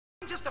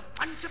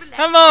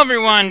Hello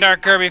everyone,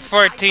 Dark Kirby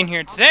 14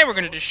 here. Today we're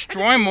going to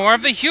destroy more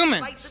of the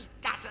humans.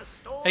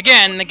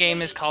 Again, the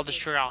game is called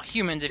Destroy All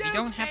Humans. If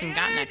you haven't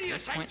gotten that to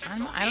this point,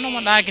 I don't know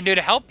what I can do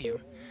to help you.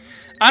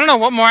 I don't know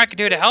what more I can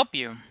do to help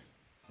you.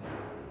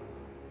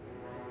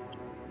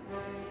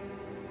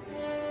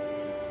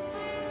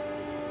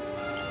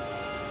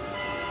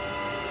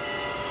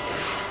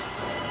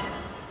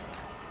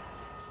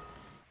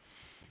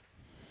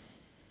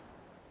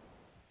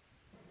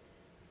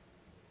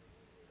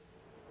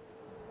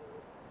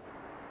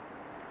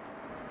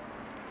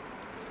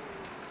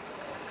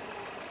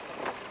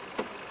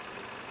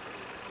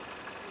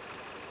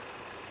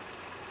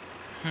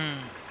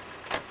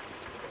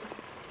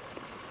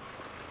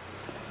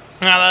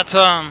 Now that's,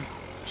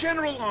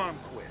 General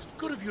Armquist,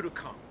 good of you to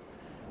come.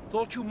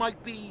 Thought you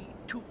might be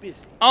too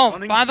busy. Oh,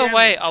 by the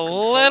way, a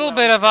little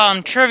bit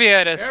of,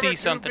 trivia to see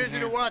something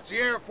here.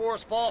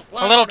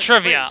 A little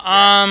trivia.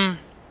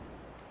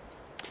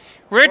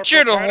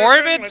 Richard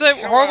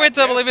Horvitz,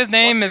 I believe his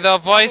name, is the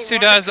voice who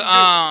does,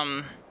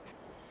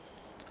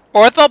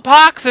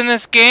 Orthopox in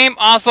this game,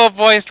 also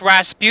voiced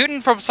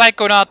Rasputin from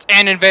Psychonauts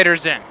and Invader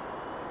Zim.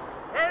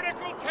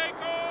 Vertical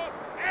takeoff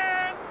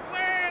and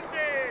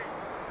landing!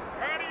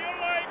 How do you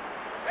like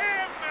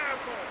them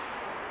apples?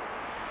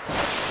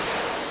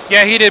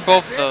 Yeah, he did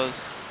both of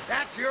those.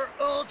 That's your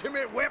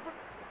ultimate weapon?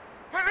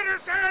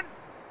 Patterson!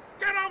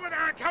 Get over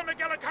there and tell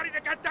McGillicuddy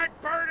to get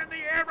that bird in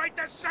the air right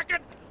this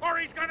second, or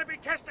he's gonna be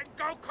testing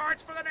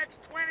go-karts for the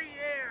next 20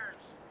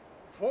 years!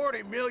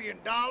 $40 million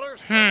for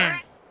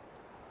that?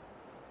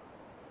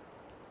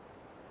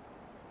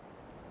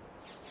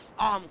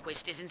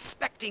 Armquist is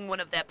inspecting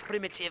one of their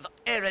primitive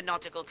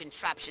aeronautical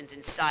contraptions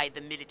inside the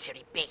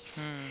military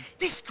base.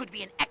 This could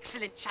be an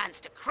excellent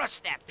chance to crush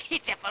their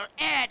pitiful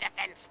air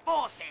defense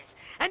forces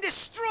and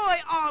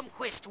destroy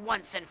Armquist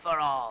once and for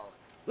all.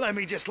 Let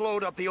me just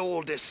load up the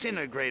old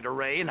disintegrate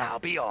array and I'll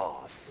be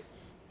off.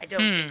 I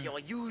don't think your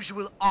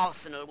usual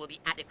arsenal will be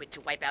adequate to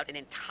wipe out an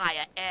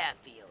entire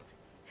airfield.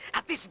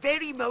 At this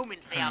very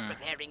moment, they are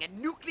preparing a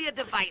nuclear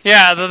device.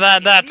 Yeah,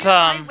 that's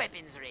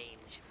weapons range.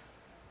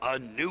 A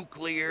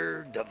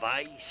nuclear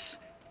device?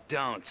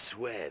 Don't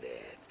sweat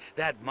it.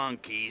 That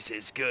monkey's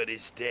as good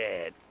as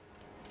dead.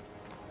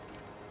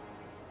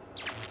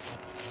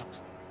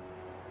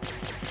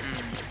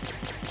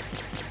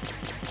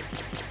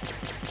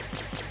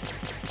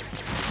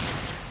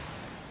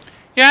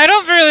 Yeah, I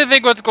don't really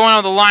think what's going on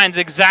with the Lions is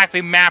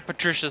exactly Matt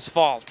Patricia's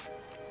fault.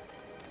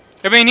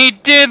 I mean, he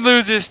did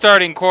lose his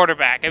starting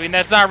quarterback. I mean,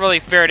 that's not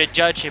really fair to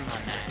judge him on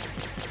that.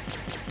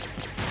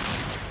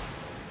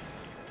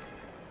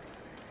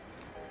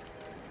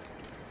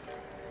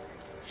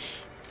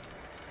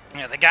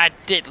 Yeah, the guy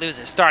did lose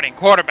his starting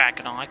quarterback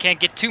and all. I can't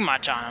get too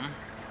much on him.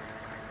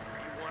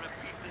 You want a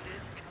piece of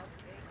this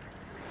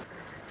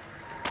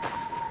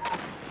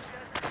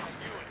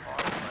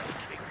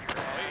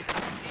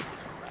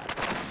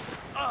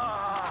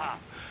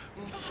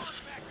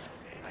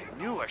I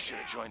knew I should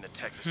have joined the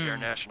Texas Air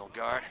National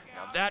Guard.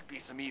 Now that'd be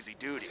some easy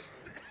duty.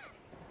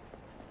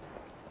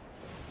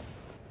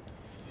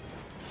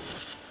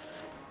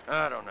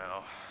 I don't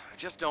know. I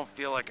just don't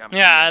feel like I'm.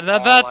 Yeah,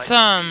 that's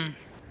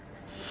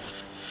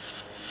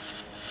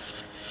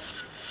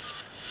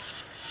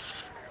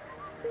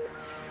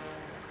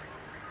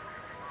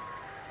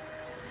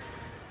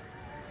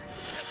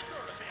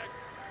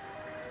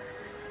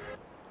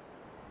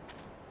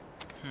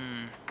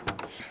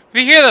If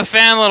you hear the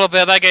fan a little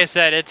bit, like I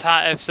said, it's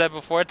hot. I've said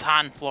before, it's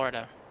hot in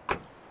Florida.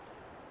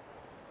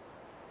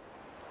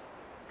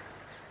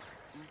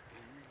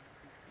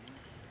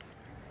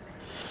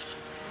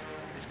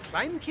 This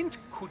Kleinkind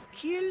could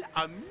kill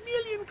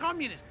 1,000,000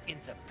 communists in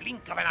the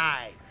blink of an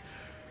eye.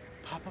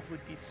 Papa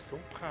would be so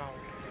proud.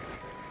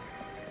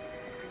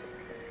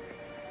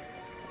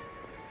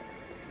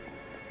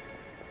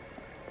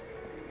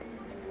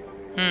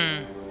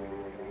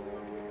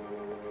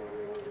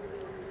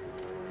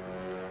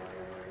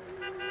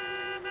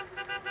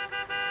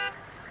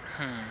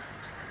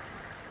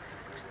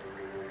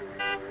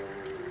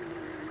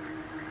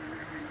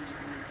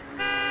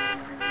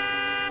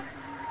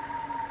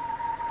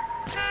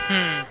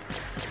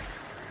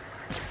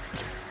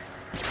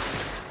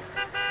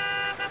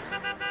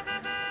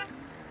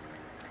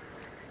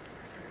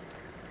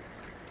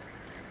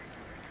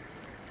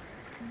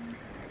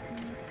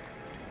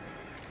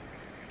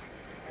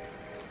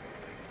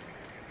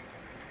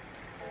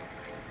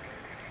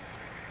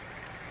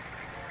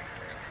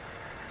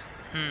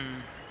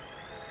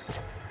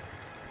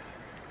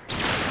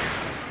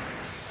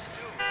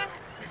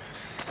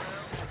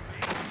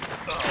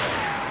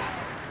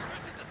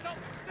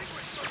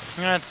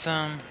 That's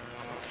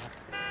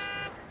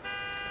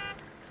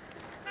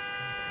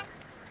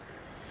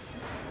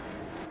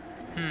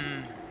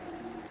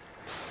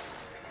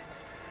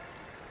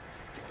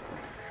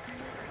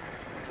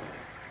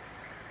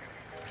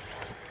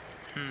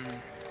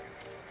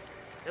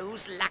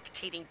Those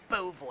lactating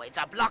bovoids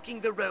are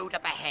blocking the road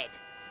up ahead.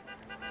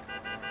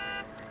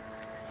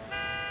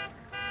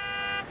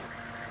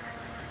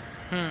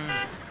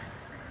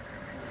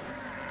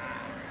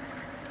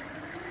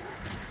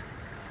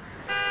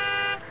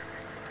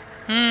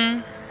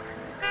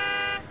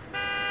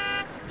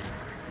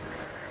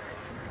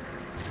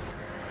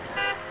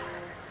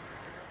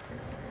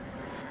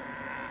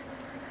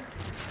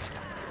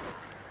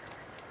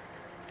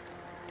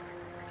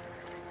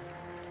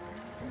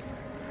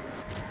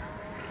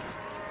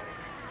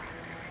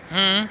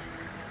 Hmm.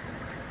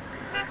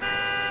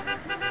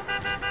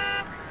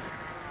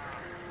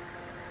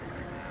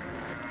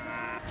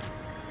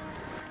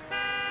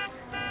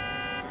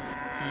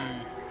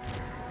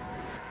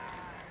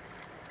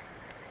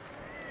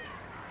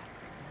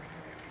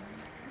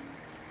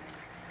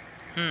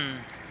 Hmm.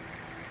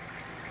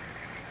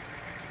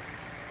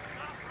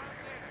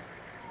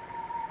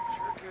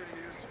 Sure could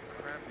use some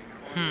crappy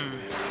corn.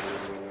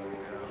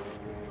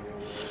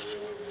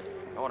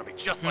 I want to be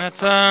just like That's,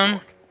 Sergeant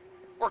York.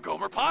 Or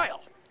Gomer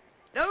Pyle.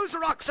 Those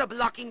rocks are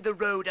blocking the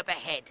road up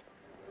ahead.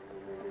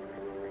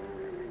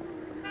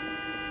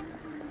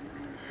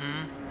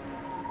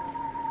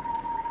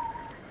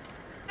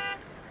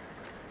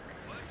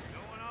 What's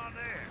going on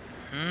there?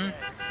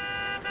 It's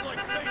like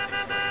basic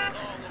training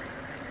all over.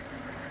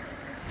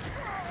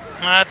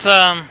 That's,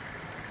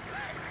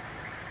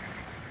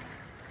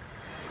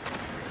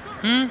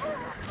 Hmm?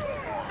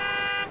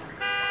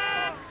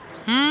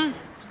 Hmm?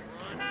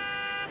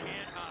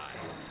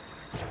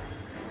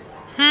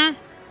 Hmm?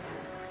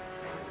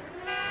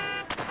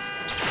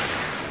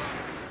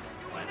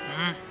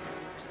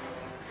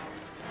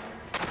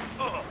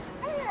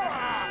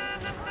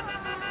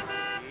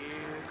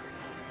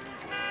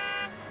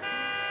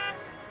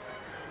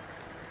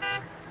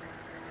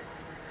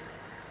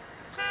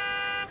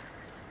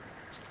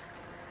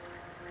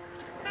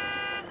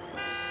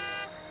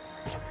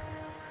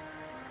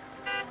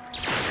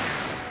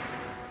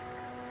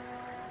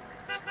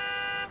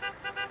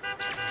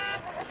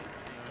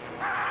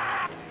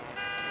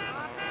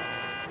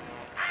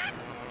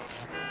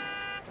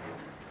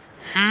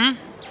 Hmm?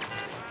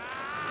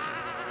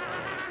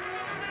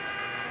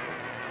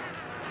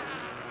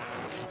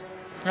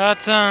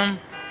 That's, Throw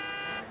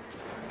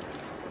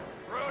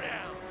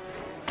down.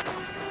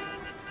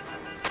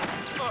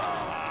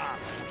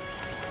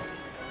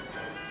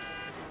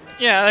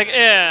 Yeah, like,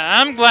 yeah,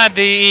 I'm glad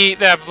the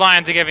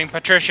Lions are giving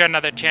Patricia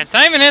another chance.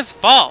 Not even his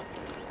fault.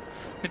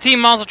 The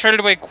team also traded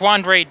away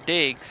Quandre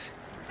Diggs.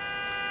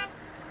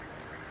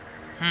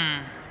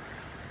 Hmm.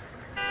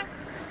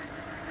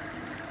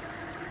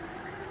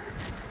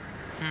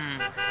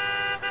 Hmm.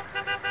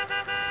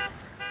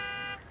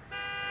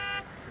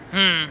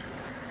 Hmm.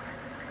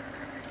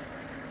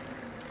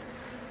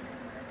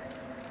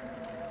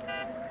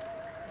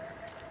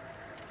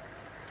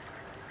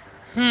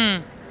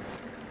 Hmm.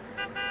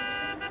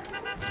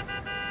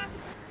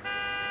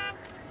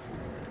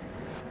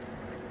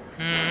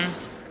 Hmm.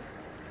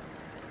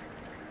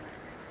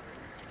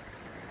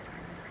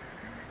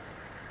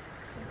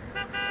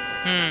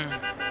 Hmm.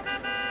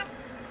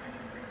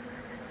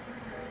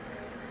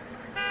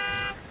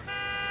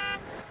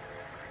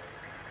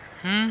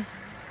 Hmm.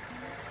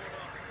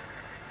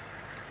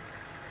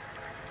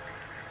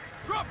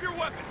 Drop your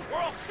weapon, or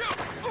I'll shoot. I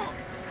don't know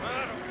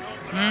what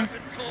Hmm? I've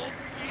been told.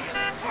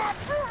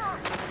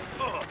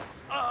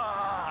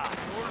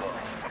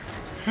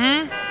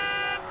 Hmm?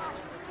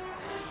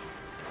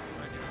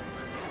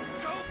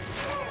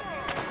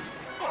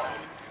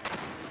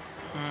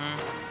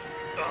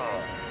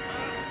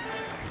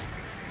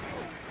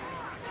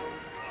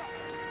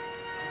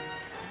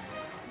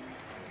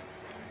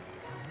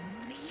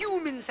 The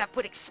humans have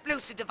put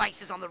explosive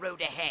devices on the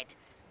road ahead.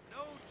 No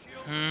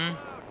children Hmm?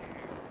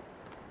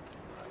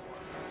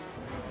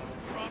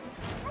 allowed here.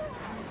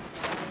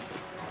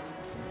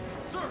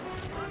 Sir,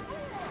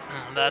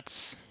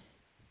 That's...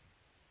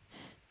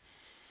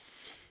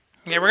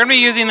 Yeah, we're gonna be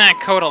using that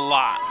code a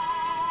lot.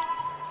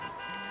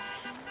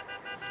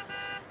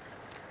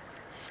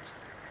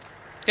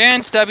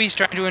 And Stubby's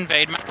trying to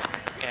invade my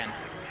again.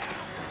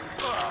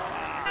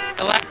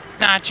 Elect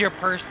not your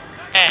person.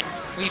 Head.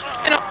 We've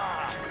been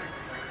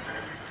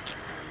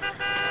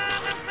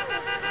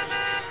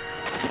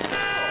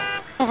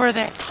over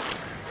there.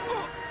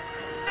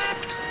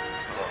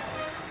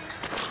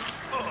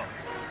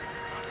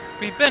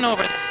 We've been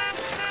over there.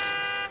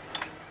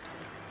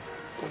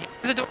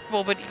 He's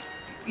adorable, but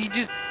he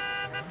just...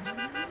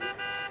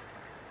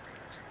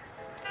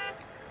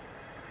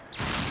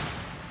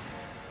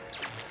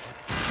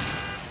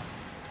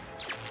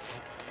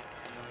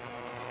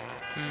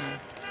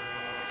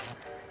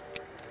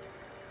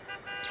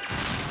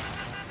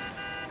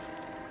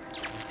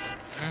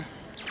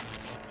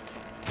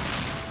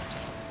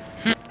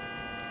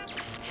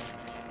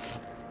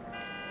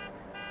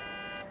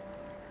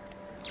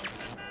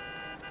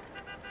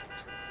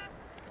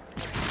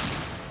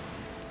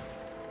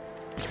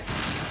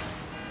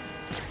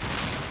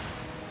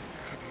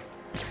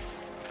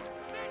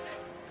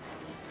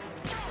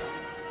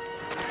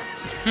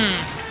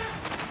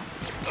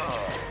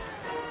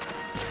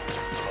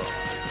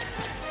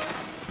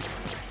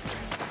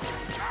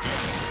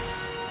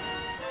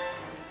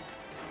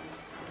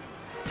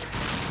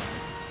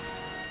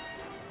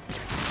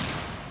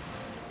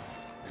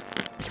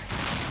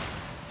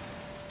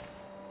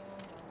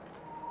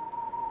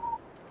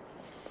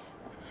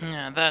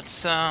 Yeah,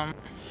 that's, if I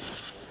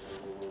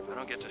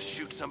don't get to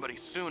shoot somebody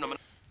soon, I'm gonna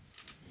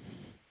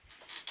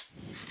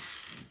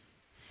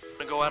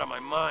go out of my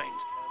mind.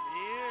 Come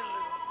here, little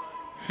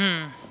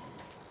buddy.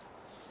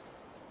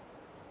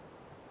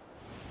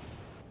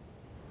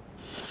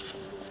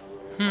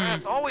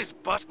 Brass always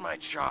bust my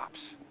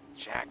chops.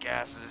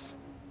 Jackasses.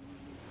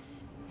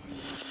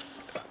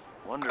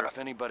 Wonder if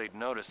anybody'd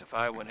notice if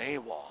I went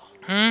AWOL.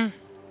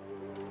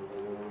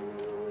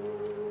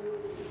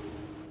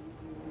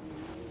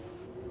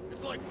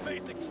 It's like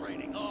basic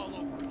training all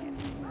over again.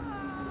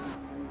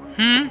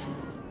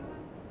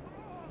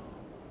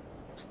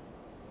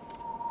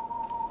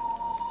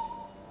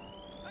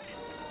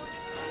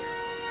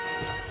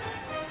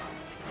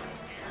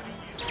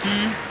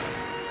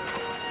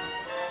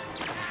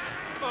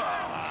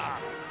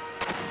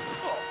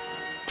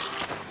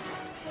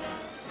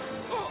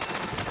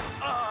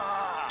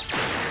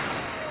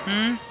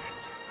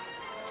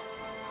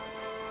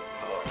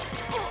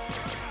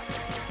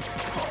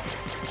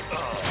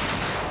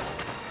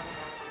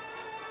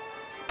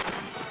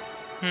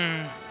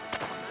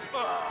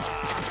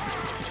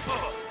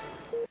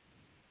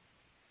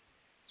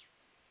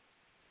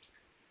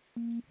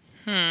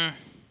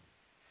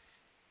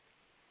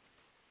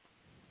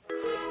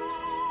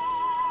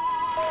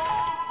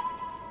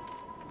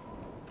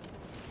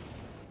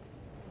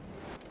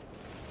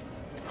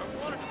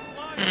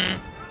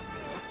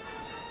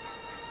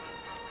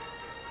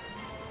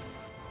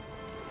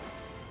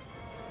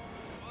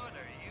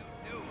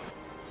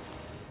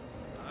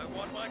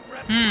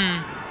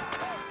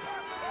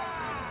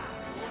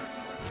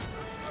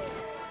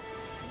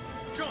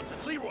 Johnson,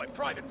 Leroy,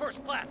 private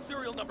first class,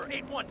 serial number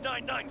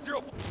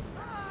 819904.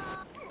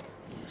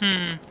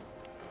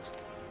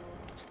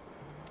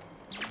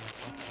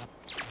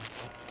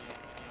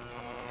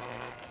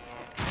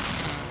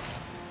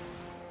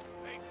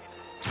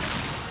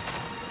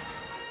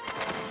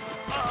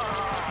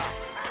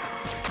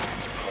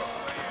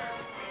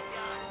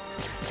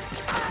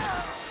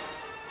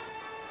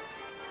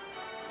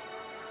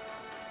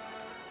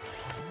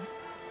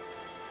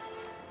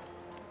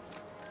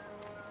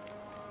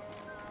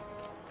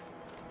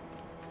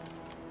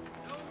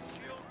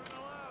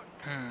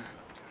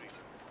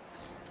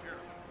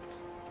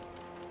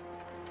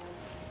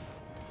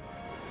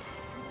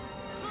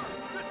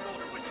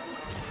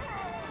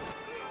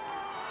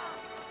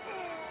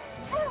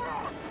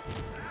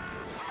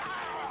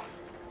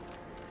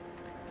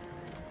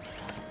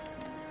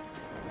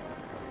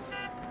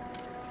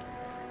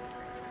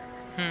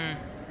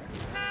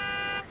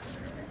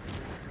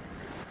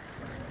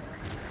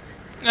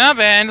 Oh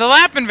man, the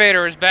Lap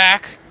Invader is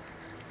back.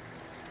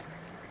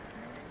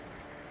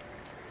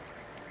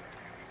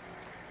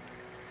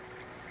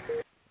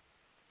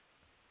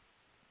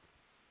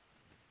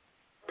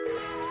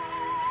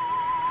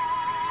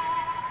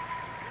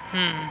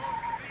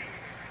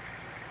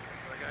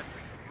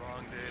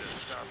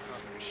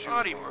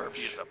 Shotty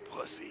Murphy is a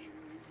pussy.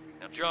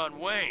 Now John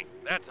Wayne,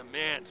 that's a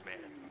man's man.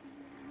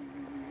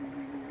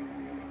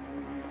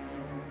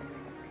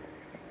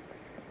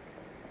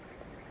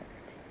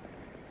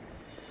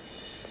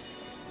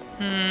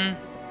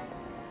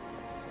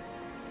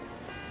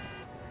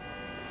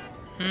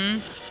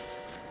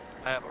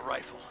 I have a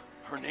rifle.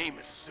 Her name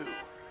is Sue.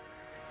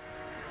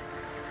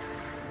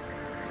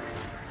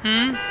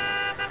 Chase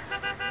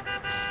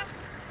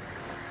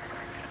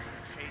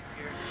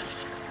here.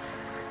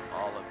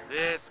 All of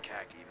this,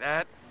 khaki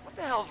that. What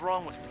the hell's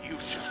wrong with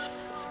Fuchsia?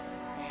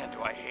 Man,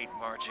 do I hate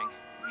marching.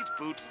 These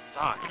boots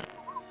suck.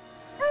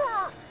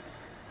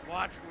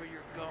 Watch where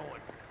you're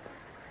going.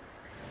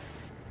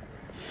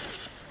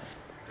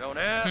 Don't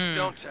ask,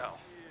 don't tell.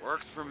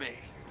 Works for me.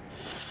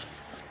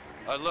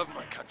 I love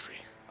my country.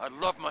 I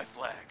love my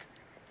flag.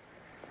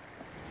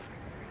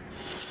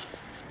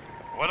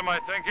 What am I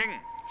thinking?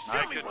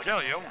 I could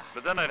tell you,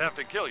 but then I'd have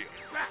to kill you.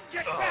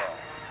 Get back!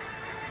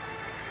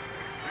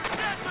 You're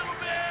dead, little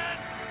man!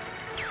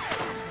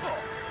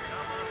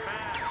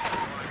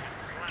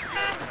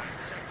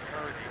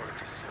 Hurry for it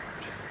to Sword,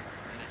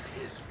 and it's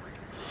his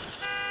freaking.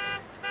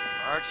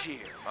 March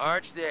here,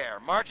 march there,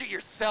 march it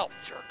yourself,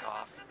 jerk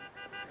off.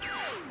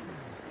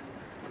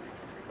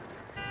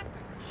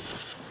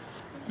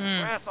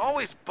 Brass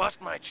always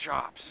bust my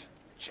chops,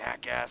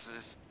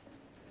 jackasses.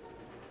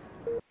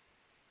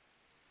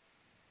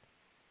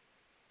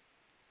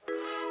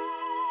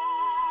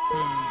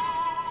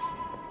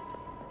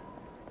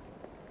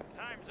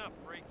 Time's up,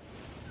 freak.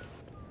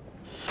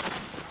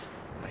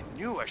 I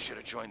knew I should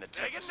have joined the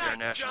Texas Air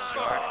National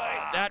Guard.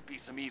 That'd be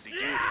some easy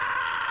duty.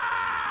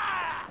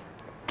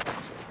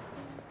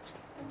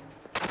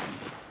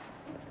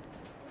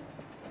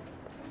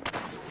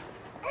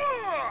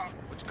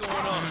 What's going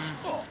on?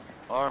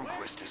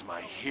 Armquist is my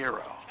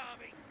hero.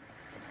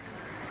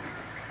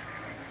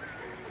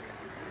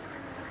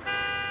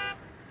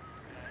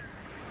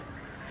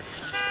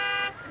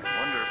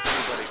 Wonder if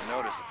anybody'd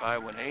notice if I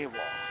went AWOL.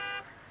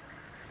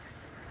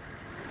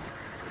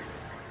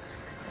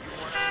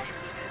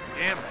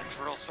 Damn, that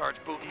drill sarge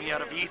booted me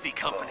out of Easy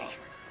Company.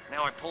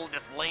 Now I pulled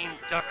this lame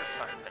duck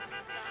assignment.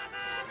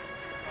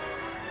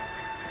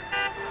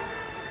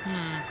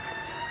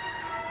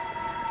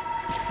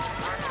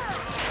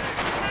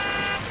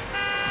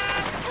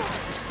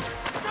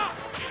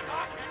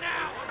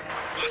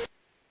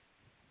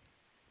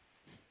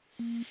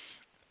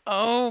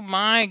 Oh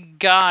my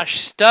gosh,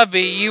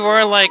 Stubby, you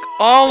are like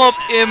all up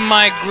in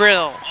my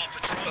grill. All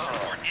patrols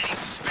report any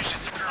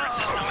suspicious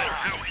occurrences, no matter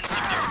how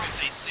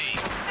insignificant they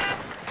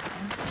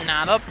seem.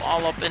 Not up,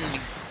 all up in me.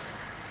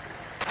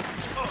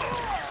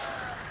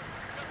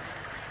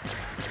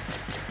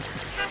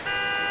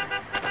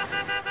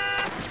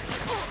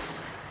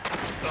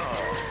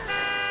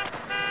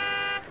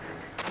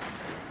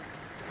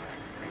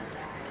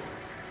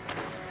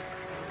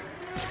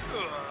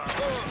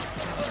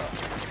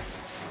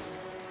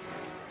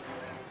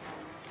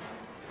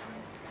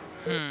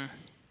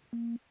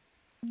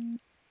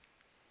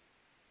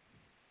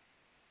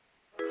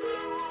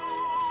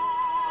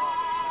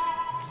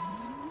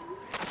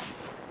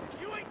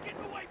 You ain't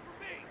getting away from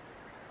me!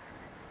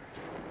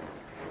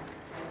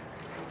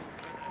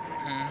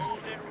 Hold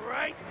it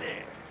right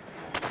there.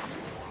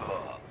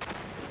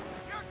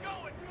 You're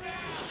going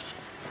down!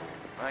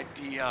 My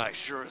DI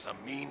sure is a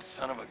mean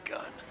son of a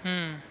gun.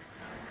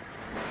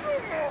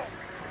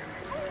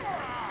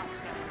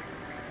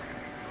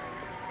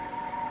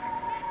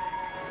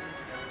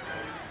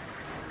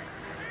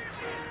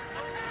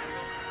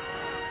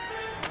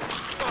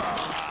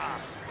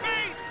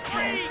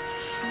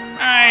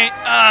 Alright,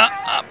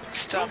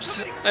 stop.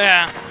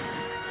 Yeah.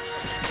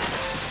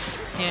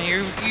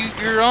 Yeah,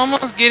 you're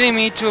almost getting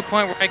me to a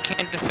point where I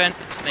can't defend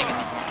this thing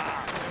anymore.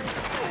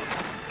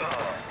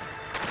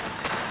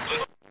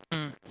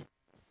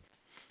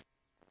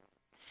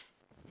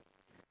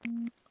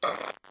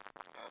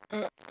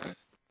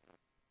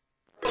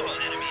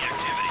 Enemy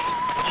activity.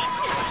 All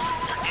patrols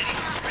report any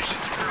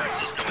suspicious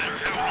occurrences, no matter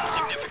how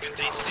insignificant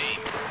they seem.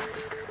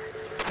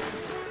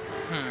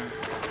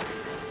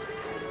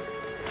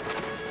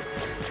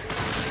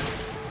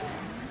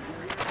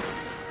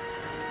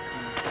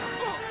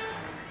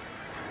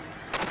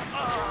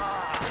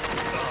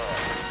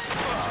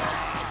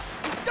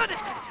 You've done it,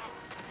 Crypto!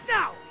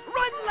 Now,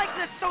 run like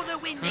the solar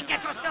wind and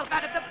get yourself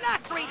out of the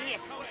blast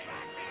radius!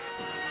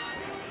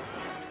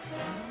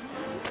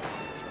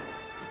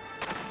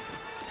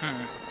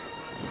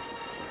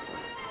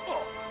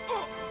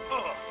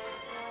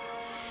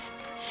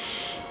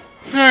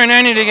 Alright,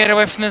 I need to get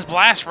away from this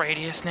blast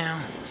radius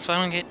now, so I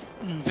don't get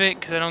Vic,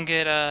 because I don't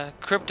get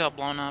Crypto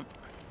blown up.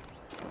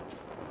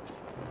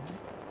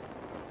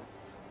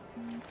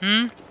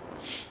 Hmm?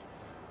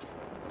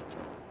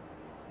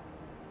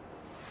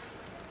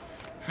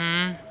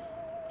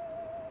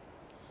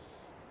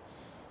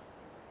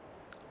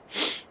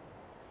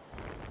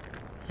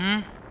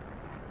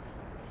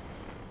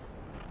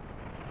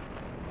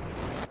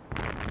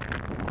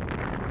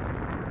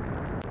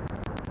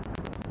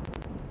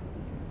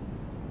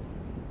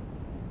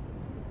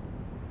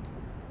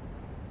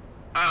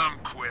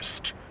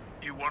 Quist,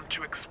 you want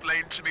to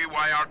explain to me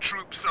why our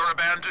troops are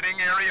abandoning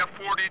Area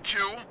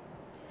 42?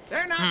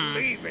 They're not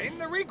leaving,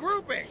 they're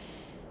regrouping.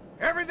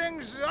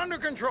 Everything's under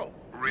control.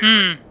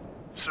 Really?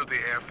 So the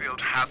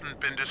airfield hasn't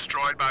been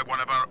destroyed by one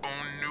of our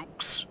own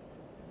nukes?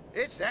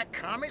 It's that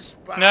commie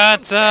spy.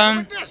 That's,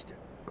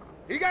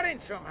 He got in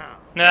somehow.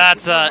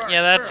 That's,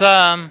 yeah, that's,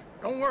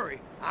 Don't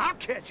worry, I'll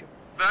catch him.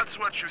 That's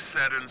what you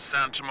said in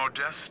Santa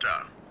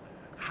Modesta.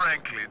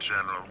 Frankly,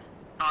 General,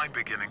 I'm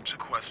beginning to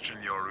question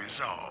your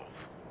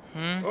resolve.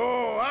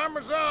 Oh, I'm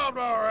resolved,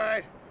 all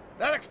right.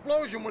 That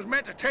explosion was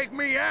meant to take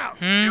me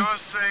out. You're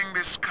saying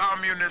this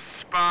communist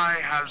spy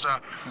has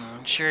a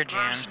sure,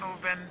 Jan. personal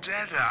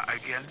vendetta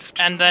against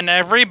you? And then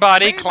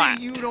everybody Maybe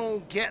clapped. you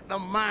don't get the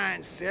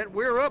mindset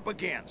we're up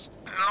against.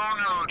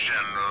 No,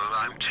 General.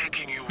 I'm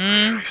taking you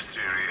very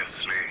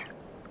seriously.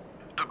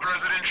 The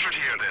President should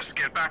hear this.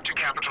 Get back to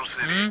Capital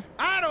City.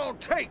 I don't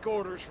take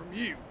orders from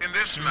you. In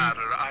this matter,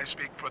 I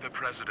speak for the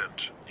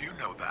President. You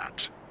know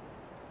that.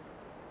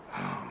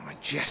 Oh,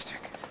 majestic.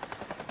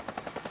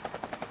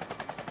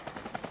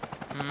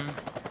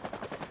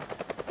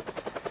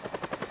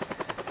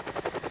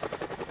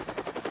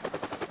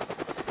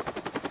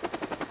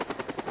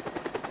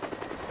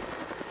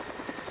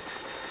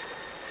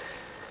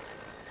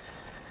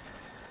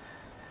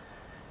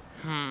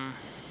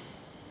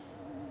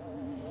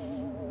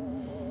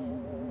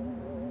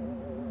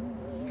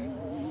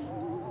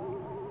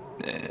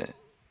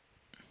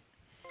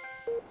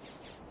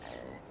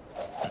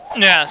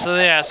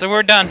 Yeah, so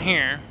we're done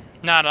here.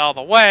 Not all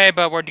the way,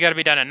 but we're gotta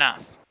be done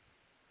enough.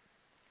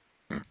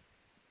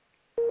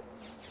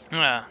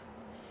 Yeah.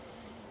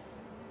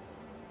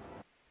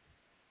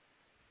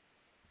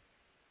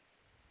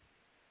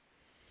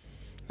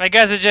 I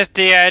guess it's just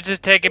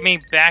taking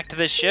me back to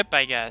the ship,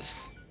 I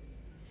guess.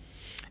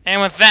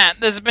 And with that,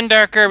 this has been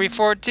Dark Kirby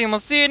 14. We'll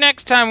see you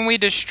next time when we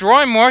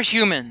destroy more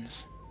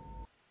humans.